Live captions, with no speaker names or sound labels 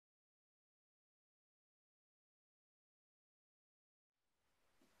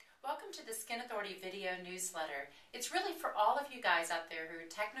Welcome to the Skin Authority video newsletter. It's really for all of you guys out there who are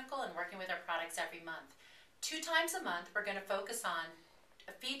technical and working with our products every month. 2 times a month we're going to focus on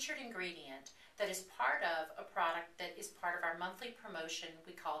a featured ingredient that is part of a product that is part of our monthly promotion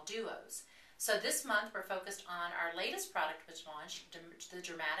we call Duos. So this month we're focused on our latest product which launched, the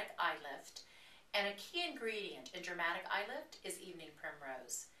Dramatic Eye Lift. And a key ingredient in Dramatic Eye Lift is Evening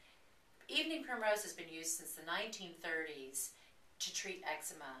Primrose. Evening Primrose has been used since the 1930s to treat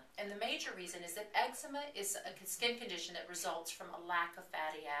eczema, and the major reason is that eczema is a skin condition that results from a lack of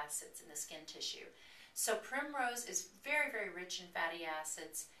fatty acids in the skin tissue. So Primrose is very, very rich in fatty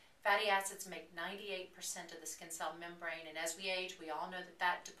acids. Fatty acids make 98% of the skin cell membrane, and as we age we all know that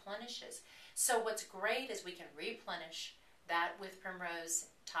that deplenishes. So what's great is we can replenish that with Primrose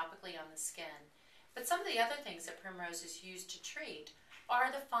topically on the skin. But some of the other things that Primrose is used to treat are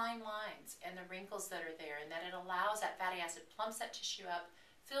the fine lines and the wrinkles that are there, and that it allows that fatty acid, plumps that tissue up,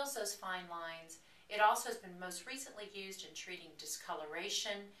 fills those fine lines. It also has been most recently used in treating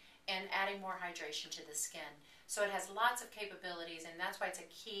discoloration and adding more hydration to the skin. So it has lots of capabilities, and that's why it's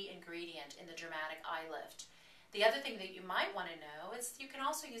a key ingredient in the Dramatic Eye Lift. The other thing that you might want to know is you can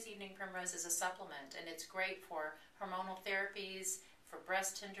also use Evening Primrose as a supplement, and it's great for hormonal therapies, for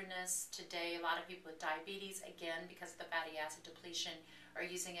breast tenderness. Today, a lot of people with diabetes, again, because of the fatty acid depletion, are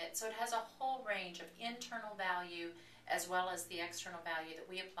using it. So it has a whole range of internal value as well as the external value that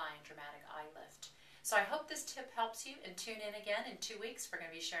we apply in Dramatic Eye Lift. So I hope this tip helps you, and tune in again in 2 weeks. We're going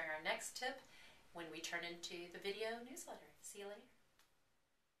to be sharing our next tip when we turn into the video newsletter. See you later.